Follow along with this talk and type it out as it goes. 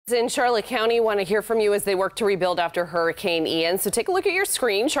In Charlotte County, want to hear from you as they work to rebuild after Hurricane Ian. So take a look at your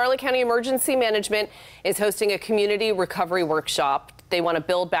screen. Charlotte County Emergency Management is hosting a community recovery workshop. They want to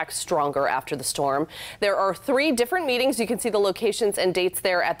build back stronger after the storm. There are 3 different meetings. You can see the locations and dates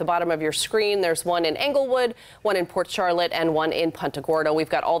there at the bottom of your screen. There's one in Englewood, one in Port Charlotte, and one in Punta Gorda. We've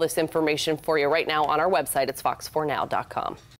got all this information for you right now on our website. It's fox4now.com.